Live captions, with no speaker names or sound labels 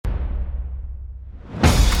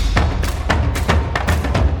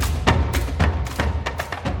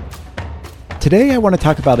Today, I want to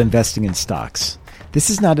talk about investing in stocks.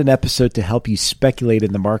 This is not an episode to help you speculate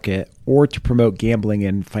in the market or to promote gambling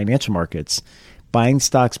in financial markets. Buying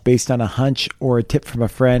stocks based on a hunch or a tip from a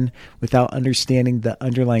friend without understanding the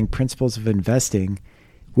underlying principles of investing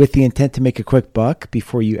with the intent to make a quick buck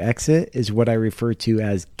before you exit is what I refer to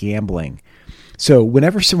as gambling. So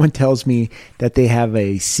whenever someone tells me that they have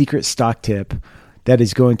a secret stock tip that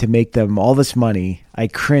is going to make them all this money, I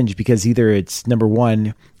cringe because either it's number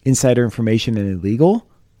one, insider information and illegal,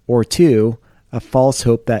 or two, a false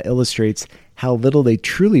hope that illustrates how little they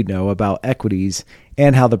truly know about equities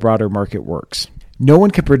and how the broader market works. No one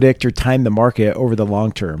can predict or time the market over the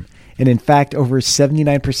long term. And in fact, over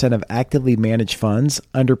 79% of actively managed funds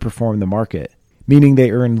underperform the market, meaning they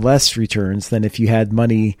earn less returns than if you had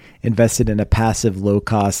money invested in a passive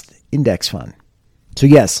low-cost index fund. So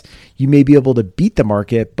yes, you may be able to beat the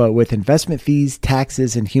market, but with investment fees,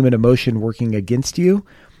 taxes, and human emotion working against you,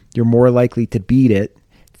 you're more likely to beat it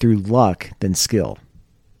through luck than skill.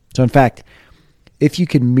 So in fact, if you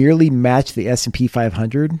can merely match the S&P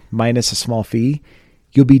 500 minus a small fee,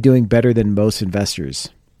 you'll be doing better than most investors.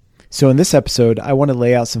 So in this episode, I want to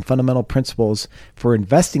lay out some fundamental principles for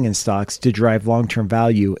investing in stocks to drive long-term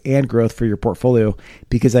value and growth for your portfolio,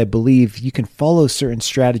 because I believe you can follow certain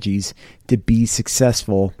strategies to be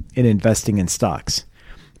successful in investing in stocks.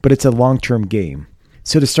 But it's a long-term game.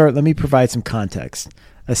 So to start, let me provide some context.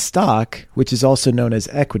 A stock, which is also known as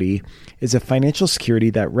equity, is a financial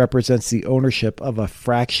security that represents the ownership of a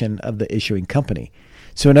fraction of the issuing company.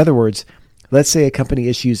 So in other words, let's say a company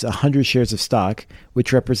issues 100 shares of stock,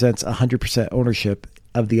 which represents 100% ownership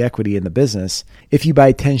of the equity in the business. If you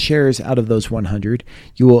buy 10 shares out of those 100,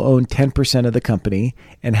 you will own 10% of the company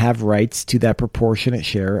and have rights to that proportionate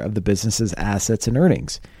share of the business's assets and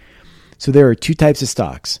earnings. So there are two types of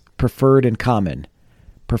stocks, preferred and common.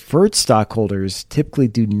 Preferred stockholders typically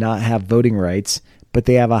do not have voting rights, but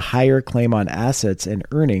they have a higher claim on assets and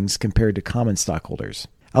earnings compared to common stockholders.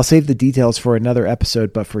 I'll save the details for another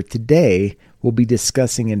episode, but for today, we'll be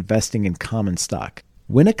discussing investing in common stock.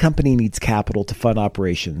 When a company needs capital to fund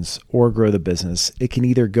operations or grow the business, it can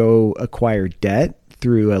either go acquire debt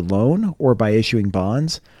through a loan or by issuing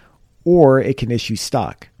bonds, or it can issue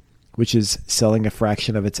stock, which is selling a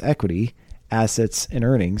fraction of its equity, assets, and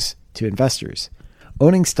earnings to investors.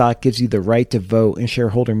 Owning stock gives you the right to vote in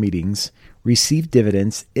shareholder meetings, receive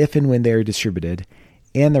dividends if and when they are distributed,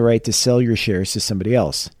 and the right to sell your shares to somebody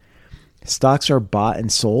else. Stocks are bought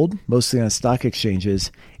and sold, mostly on stock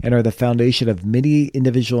exchanges, and are the foundation of many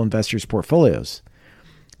individual investors' portfolios.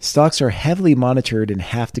 Stocks are heavily monitored and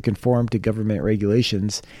have to conform to government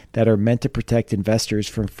regulations that are meant to protect investors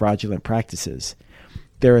from fraudulent practices.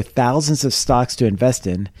 There are thousands of stocks to invest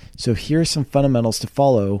in, so here are some fundamentals to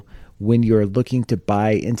follow when you're looking to buy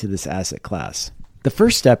into this asset class. The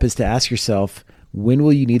first step is to ask yourself, when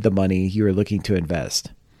will you need the money you are looking to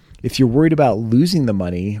invest? If you're worried about losing the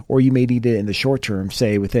money, or you may need it in the short term,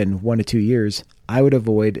 say within 1 to 2 years, I would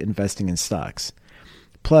avoid investing in stocks.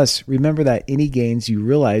 Plus, remember that any gains you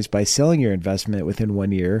realize by selling your investment within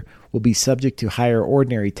 1 year will be subject to higher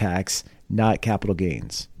ordinary tax, not capital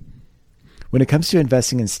gains. When it comes to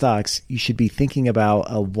investing in stocks, you should be thinking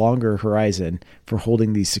about a longer horizon for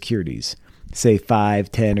holding these securities, say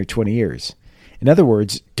 5, 10, or 20 years. In other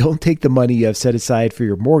words, don't take the money you have set aside for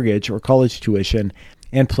your mortgage or college tuition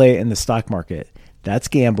and play it in the stock market. That's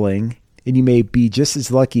gambling, and you may be just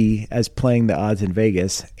as lucky as playing the odds in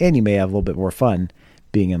Vegas, and you may have a little bit more fun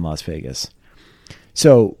being in Las Vegas.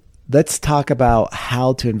 So let's talk about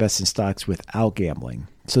how to invest in stocks without gambling.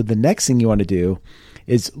 So the next thing you want to do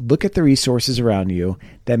is look at the resources around you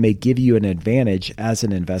that may give you an advantage as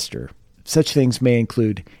an investor. Such things may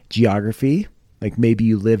include geography, like maybe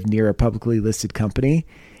you live near a publicly listed company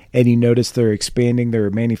and you notice they're expanding their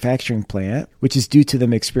manufacturing plant, which is due to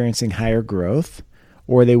them experiencing higher growth,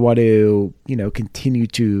 or they want to, continue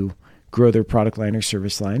to grow their product line or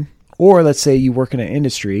service line. Or let's say you work in an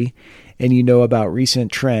industry and you know about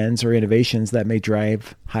recent trends or innovations that may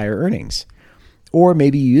drive higher earnings. Or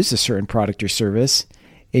maybe you use a certain product or service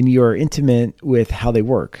and you're intimate with how they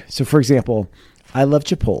work. So for example, I love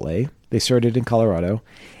Chipotle. They started in Colorado.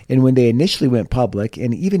 And when they initially went public,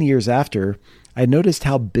 and even years after, I noticed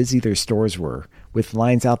how busy their stores were with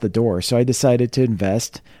lines out the door. So I decided to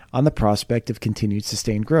invest on the prospect of continued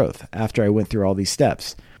sustained growth after I went through all these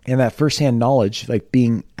steps. And that firsthand knowledge, like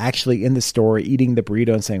being actually in the store, eating the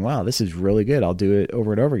burrito and saying, wow, this is really good. I'll do it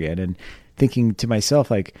over and over again. And thinking to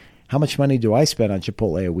myself, like, how much money do I spend on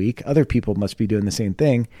Chipotle a week? Other people must be doing the same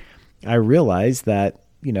thing. I realized that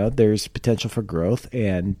there's potential for growth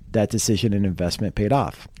and that decision and investment paid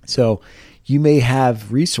off. So you may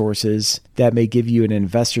have resources that may give you an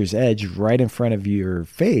investor's edge right in front of your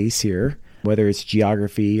face here, whether it's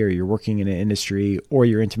geography or you're working in an industry or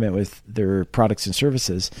you're intimate with their products and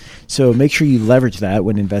services. So make sure you leverage that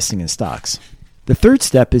when investing in stocks. The third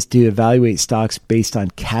step is to evaluate stocks based on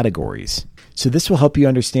categories. So this will help you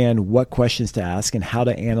understand what questions to ask and how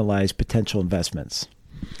to analyze potential investments.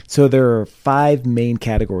 So there are 5 main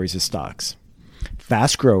categories of stocks.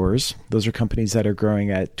 Fast growers, those are companies that are growing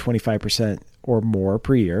at 25% or more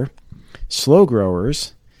per year. Slow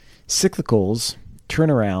growers, cyclicals,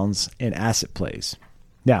 turnarounds, and asset plays.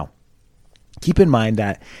 Now, keep in mind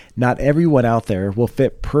that not everyone out there will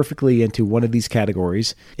fit perfectly into one of these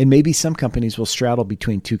categories, and maybe some companies will straddle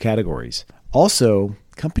between 2 categories. Also,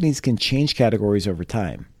 companies can change categories over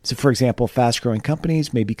time. So for example, fast-growing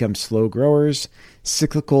companies may become slow growers,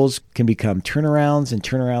 cyclicals can become turnarounds, and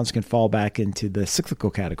turnarounds can fall back into the cyclical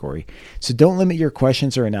category. So don't limit your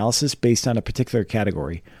questions or analysis based on a particular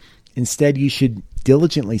category. Instead, you should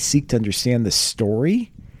diligently seek to understand the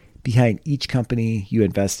story behind each company you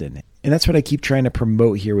invest in. And that's what I keep trying to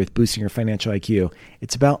promote here with Boosting Your Financial IQ.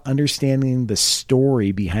 It's about understanding the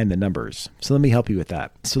story behind the numbers. So let me help you with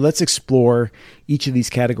that. So let's explore each of these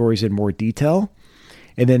categories in more detail.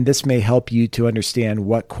 And then this may help you to understand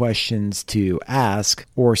what questions to ask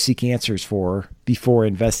or seek answers for before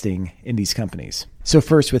investing in these companies. So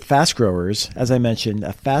first, with fast growers, as I mentioned,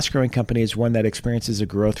 a fast growing company is one that experiences a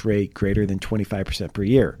growth rate greater than 25% per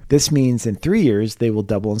year. This means in 3 years, they will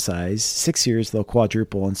double in size, 6 years, they'll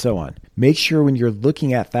quadruple, and so on. Make sure when you're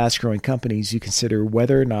looking at fast growing companies, you consider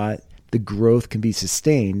whether or not the growth can be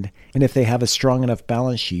sustained and if they have a strong enough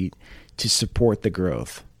balance sheet to support the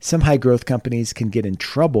growth. Some high growth companies can get in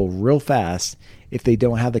trouble real fast if they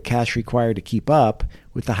don't have the cash required to keep up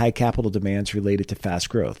with the high capital demands related to fast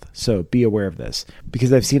growth. So be aware of this,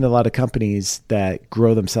 because I've seen a lot of companies that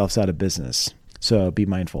grow themselves out of business. So be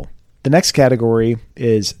mindful. The next category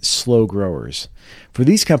is slow growers. For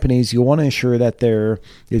these companies, you'll want to ensure that there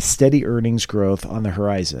is steady earnings growth on the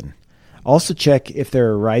horizon. Also check if there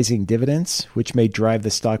are rising dividends, which may drive the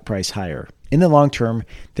stock price higher. In the long term,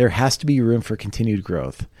 there has to be room for continued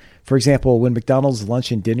growth. For example, when McDonald's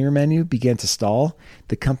lunch and dinner menu began to stall,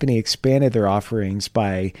 the company expanded their offerings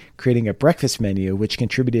by creating a breakfast menu, which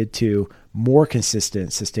contributed to more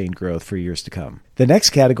consistent, sustained growth for years to come. The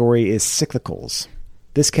next category is cyclicals.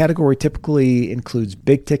 This category typically includes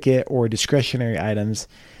big ticket or discretionary items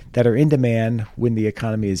that are in demand when the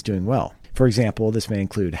economy is doing well. For example, this may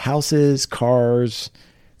include houses, cars,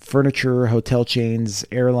 furniture, hotel chains,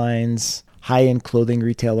 airlines, high-end clothing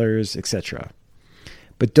retailers, etc.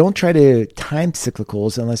 But don't try to time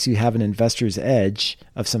cyclicals unless you have an investor's edge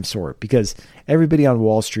of some sort, because everybody on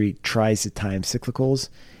Wall Street tries to time cyclicals,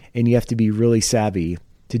 and you have to be really savvy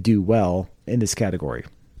to do well in this category.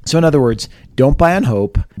 So in other words, don't buy on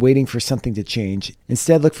hope, waiting for something to change.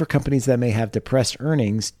 Instead, look for companies that may have depressed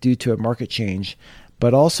earnings due to a market change,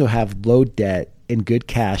 but also have low debt and good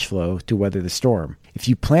cash flow to weather the storm. If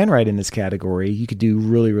you plan right in this category, you could do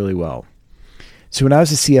really, really well. So when I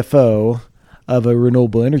was a CFO of a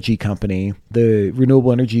renewable energy company, the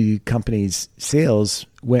renewable energy company's sales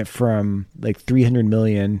went from like 300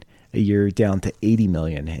 million a year down to 80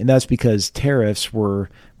 million. And that's because tariffs were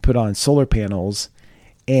put on solar panels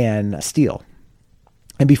and steel.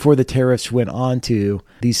 And before the tariffs went on to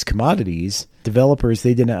these commodities, developers,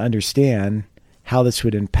 they didn't understand how this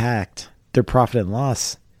would impact their profit and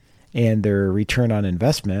loss and their return on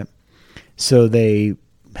investment. So they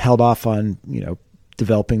held off on,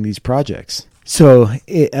 developing these projects. So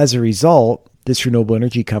as a result, this renewable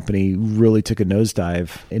energy company really took a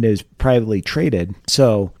nosedive, and it was privately traded.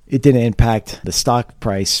 So it didn't impact the stock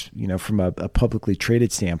price, from a publicly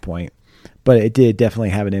traded standpoint, but it did definitely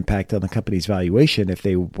have an impact on the company's valuation if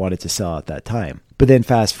they wanted to sell at that time. But then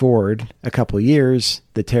fast forward a couple of years,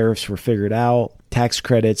 the tariffs were figured out, tax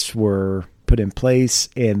credits were put in place,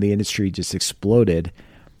 and the industry just exploded.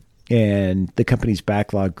 And the company's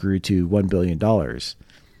backlog grew to $1 billion.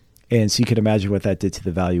 And so you can imagine what that did to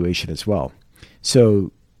the valuation as well.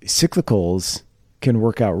 So cyclicals can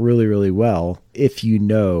work out really, really well if you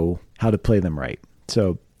know how to play them right.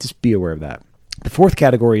 So just be aware of that. The fourth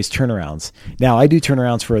category is turnarounds. Now, I do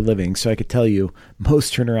turnarounds for a living, so I could tell you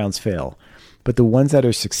most turnarounds fail. But the ones that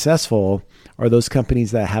are successful are those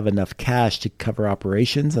companies that have enough cash to cover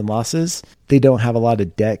operations and losses. They don't have a lot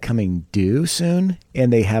of debt coming due soon,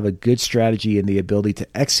 and they have a good strategy and the ability to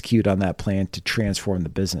execute on that plan to transform the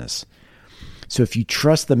business. So if you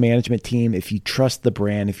trust the management team, if you trust the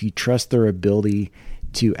brand, if you trust their ability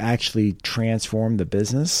to actually transform the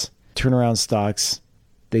business, turnaround stocks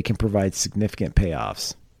they can provide significant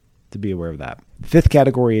payoffs. To be aware of that. Fifth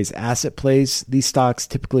category is asset plays. These stocks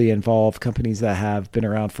typically involve companies that have been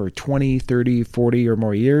around for 20, 30, 40 or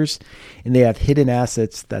more years, and they have hidden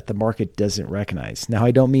assets that the market doesn't recognize. Now,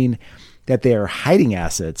 I don't mean that they are hiding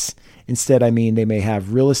assets. Instead, I mean they may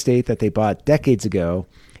have real estate that they bought decades ago,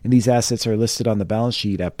 and these assets are listed on the balance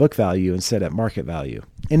sheet at book value instead at market value.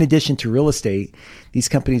 In addition to real estate, these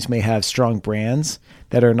companies may have strong brands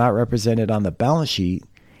that are not represented on the balance sheet,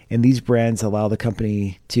 and these brands allow the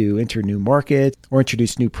company to enter new markets or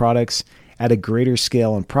introduce new products at a greater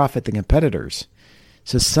scale and profit than competitors.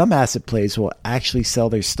 So some asset plays will actually sell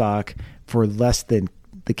their stock for less than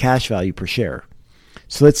the cash value per share.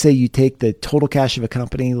 So let's say you take the total cash of a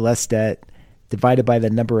company less debt divided by the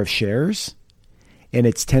number of shares, and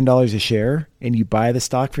it's $10 a share, and you buy the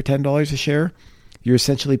stock for $10 a share, you're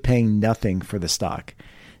essentially paying nothing for the stock.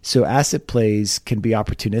 So asset plays can be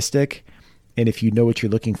opportunistic, and if you know what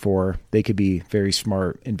you're looking for, they could be very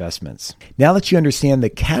smart investments. Now that you understand the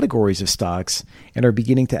categories of stocks and are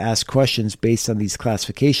beginning to ask questions based on these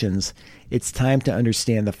classifications, it's time to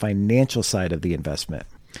understand the financial side of the investment.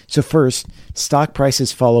 So first, stock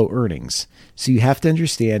prices follow earnings. So you have to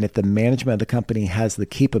understand if the management of the company has the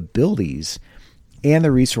capabilities and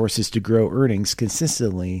the resources to grow earnings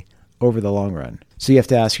consistently over the long run. So you have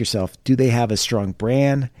to ask yourself, do they have a strong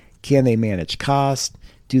brand? Can they manage costs?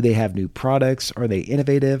 Do they have new products? Are they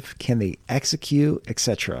innovative? Can they execute,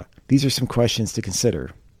 etc.? These are some questions to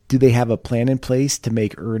consider. Do they have a plan in place to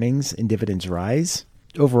make earnings and dividends rise?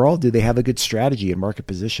 Overall, do they have a good strategy and market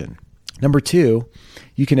position? Number two,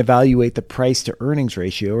 you can evaluate the price to earnings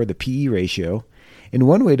ratio or the PE ratio. And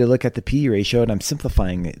one way to look at the PE ratio, and I'm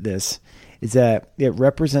simplifying this, is that it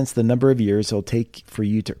represents the number of years it'll take for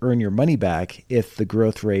you to earn your money back if the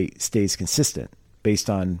growth rate stays consistent based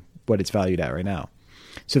on what it's valued at right now.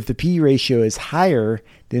 So if the PE ratio is higher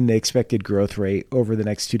than the expected growth rate over the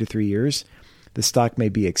next 2 to 3 years, the stock may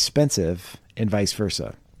be expensive and vice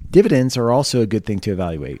versa. Dividends are also a good thing to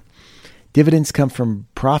evaluate. Dividends come from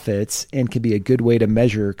profits and can be a good way to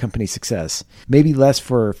measure company success. Maybe less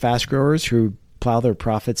for fast growers who plow their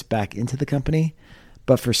profits back into the company,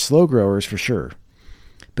 but for slow growers for sure.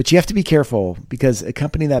 But you have to be careful because a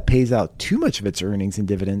company that pays out too much of its earnings in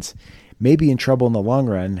dividends may be in trouble in the long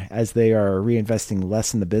run as they are reinvesting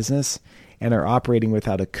less in the business and are operating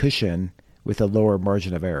without a cushion with a lower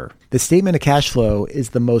margin of error. The statement of cash flow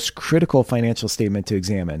is the most critical financial statement to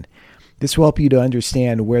examine. This will help you to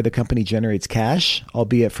understand where the company generates cash,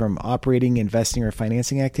 albeit from operating, investing, or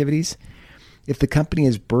financing activities. If the company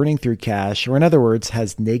is burning through cash, or in other words,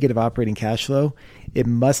 has negative operating cash flow, it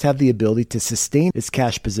must have the ability to sustain its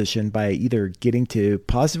cash position by either getting to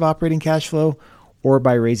positive operating cash flow or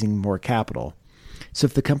by raising more capital. So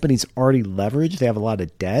if the company's already leveraged, they have a lot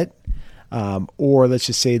of debt, or let's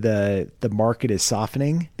just say the market is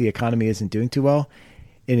softening, the economy isn't doing too well,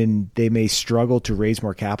 and they may struggle to raise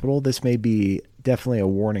more capital, this may be definitely a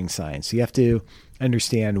warning sign. So you have to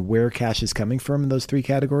understand where cash is coming from in those three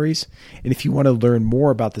categories. And if you want to learn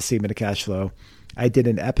more about the statement of cash flow, I did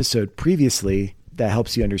an episode previously that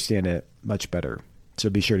helps you understand it much better. So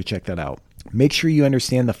be sure to check that out. Make sure you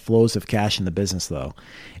understand the flows of cash in the business though,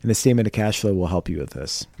 and the statement of cash flow will help you with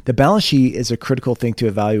this. The balance sheet is a critical thing to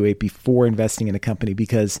evaluate before investing in a company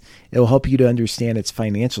because it will help you to understand its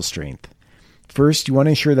financial strength. First, you want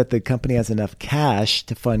to ensure that the company has enough cash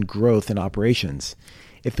to fund growth and operations.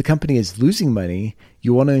 If the company is losing money,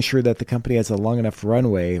 you want to ensure that the company has a long enough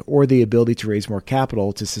runway or the ability to raise more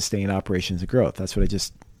capital to sustain operations and growth. That's what I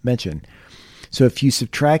just mentioned. So if you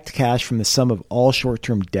subtract cash from the sum of all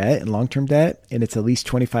short-term debt and long-term debt, and it's at least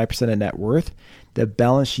 25% of net worth, the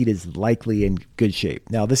balance sheet is likely in good shape.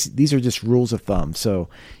 Now, these are just rules of thumb, so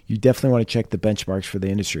you definitely want to check the benchmarks for the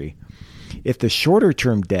industry. If the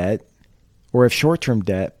shorter-term debt, or if short-term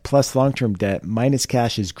debt plus long-term debt minus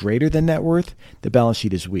cash is greater than net worth, the balance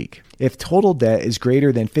sheet is weak. If total debt is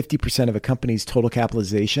greater than 50% of a company's total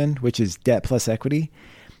capitalization, which is debt plus equity,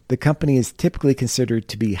 the company is typically considered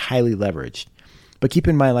to be highly leveraged. But keep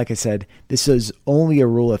in mind, like I said, this is only a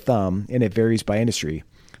rule of thumb and it varies by industry.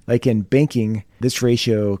 Like in banking, this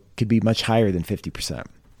ratio could be much higher than 50%.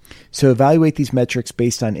 So evaluate these metrics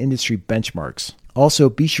based on industry benchmarks. Also,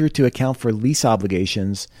 be sure to account for lease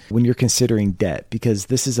obligations when you're considering debt, because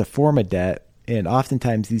this is a form of debt, and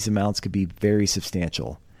oftentimes these amounts could be very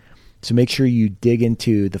substantial. So make sure you dig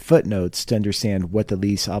into the footnotes to understand what the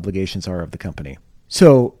lease obligations are of the company.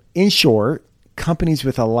 So in short, companies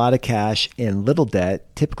with a lot of cash and little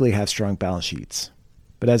debt typically have strong balance sheets.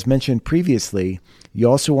 But as mentioned previously, you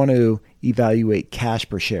also want to evaluate cash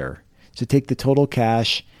per share. So take the total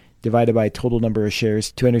cash divided by total number of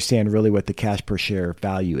shares to understand really what the cash per share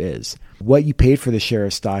value is. What you paid for the share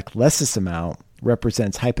of stock less this amount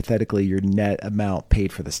represents hypothetically your net amount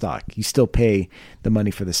paid for the stock. You still pay the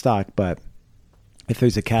money for the stock, but if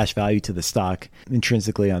there's a cash value to the stock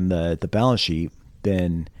intrinsically on the balance sheet,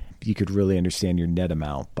 then you could really understand your net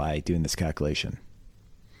amount by doing this calculation.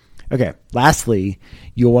 Okay, lastly,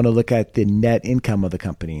 you'll want to look at the net income of the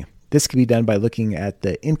company. This can be done by looking at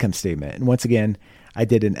the income statement. And once again, I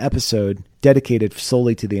did an episode dedicated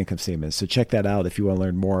solely to the income statement. So check that out if you want to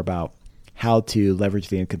learn more about how to leverage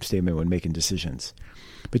the income statement when making decisions.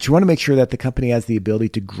 But you want to make sure that the company has the ability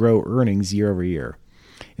to grow earnings year over year.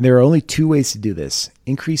 And there are only two ways to do this: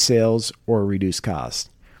 increase sales or reduce cost.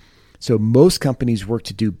 So most companies work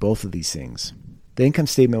to do both of these things. The income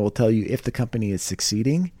statement will tell you if the company is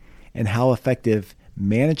succeeding and how effective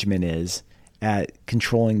management is at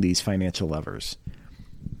controlling these financial levers.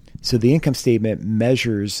 So the income statement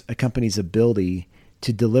measures a company's ability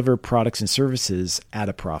to deliver products and services at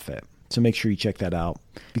a profit. So make sure you check that out,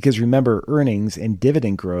 because remember, earnings and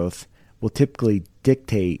dividend growth will typically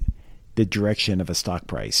dictate the direction of a stock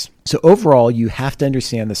price. So overall, you have to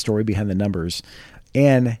understand the story behind the numbers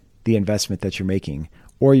and the investment that you're making,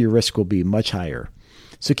 or your risk will be much higher.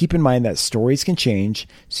 So keep in mind that stories can change,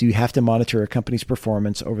 so you have to monitor a company's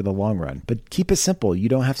performance over the long run. But keep it simple. You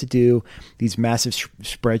don't have to do these massive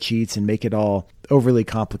spreadsheets and make it all overly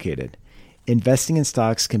complicated. Investing in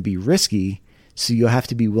stocks can be risky, so you'll have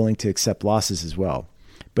to be willing to accept losses as well.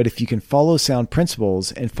 But if you can follow sound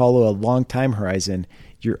principles and follow a long time horizon,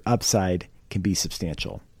 your upside can be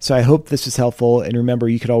substantial. So I hope this was helpful. And remember,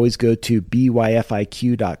 you could always go to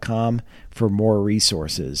byfiq.com for more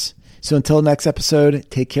resources. So until next episode,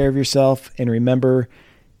 take care of yourself, and remember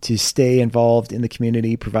to stay involved in the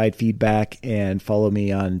community, provide feedback, and follow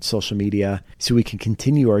me on social media so we can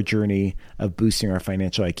continue our journey of boosting our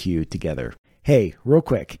financial IQ together. Hey, real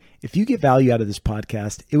quick, if you get value out of this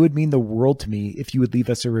podcast, it would mean the world to me if you would leave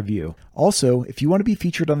us a review. Also, if you want to be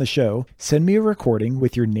featured on the show, send me a recording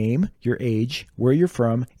with your name, your age, where you're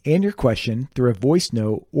from, and your question through a voice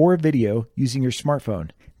note or a video using your smartphone.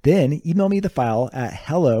 Then email me the file at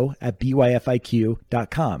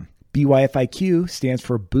hello@byfiq.com. BYFIQ stands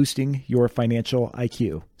for Boosting Your Financial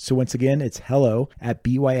IQ. So once again, it's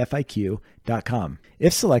hello@byfiq.com.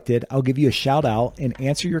 If selected, I'll give you a shout out and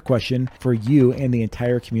answer your question for you and the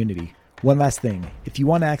entire community. One last thing, if you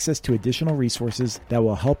want access to additional resources that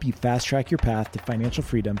will help you fast track your path to financial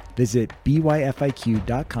freedom, visit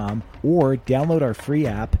byfiq.com or download our free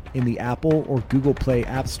app in the Apple or Google Play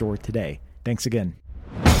App Store today. Thanks again.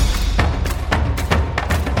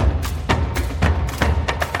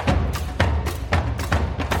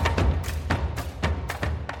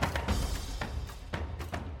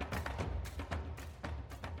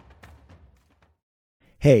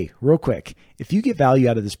 Hey, real quick, if you get value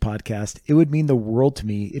out of this podcast, it would mean the world to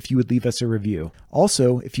me if you would leave us a review.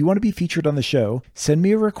 Also, if you want to be featured on the show, send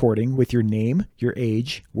me a recording with your name, your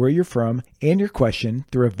age, where you're from, and your question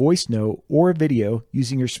through a voice note or a video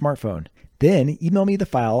using your smartphone. Then email me the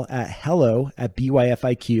file at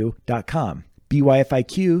hello@byfiq.com.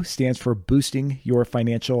 BYFIQ stands for Boosting Your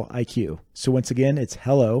Financial IQ. So once again, it's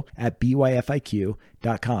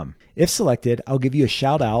hello@byfiq.com. If selected, I'll give you a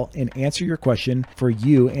shout out and answer your question for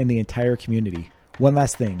you and the entire community. One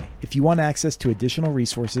last thing, if you want access to additional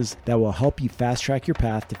resources that will help you fast track your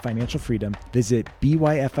path to financial freedom, visit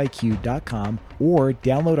byfiq.com or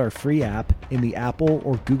download our free app in the Apple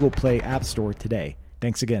or Google Play App Store today.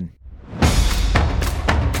 Thanks again.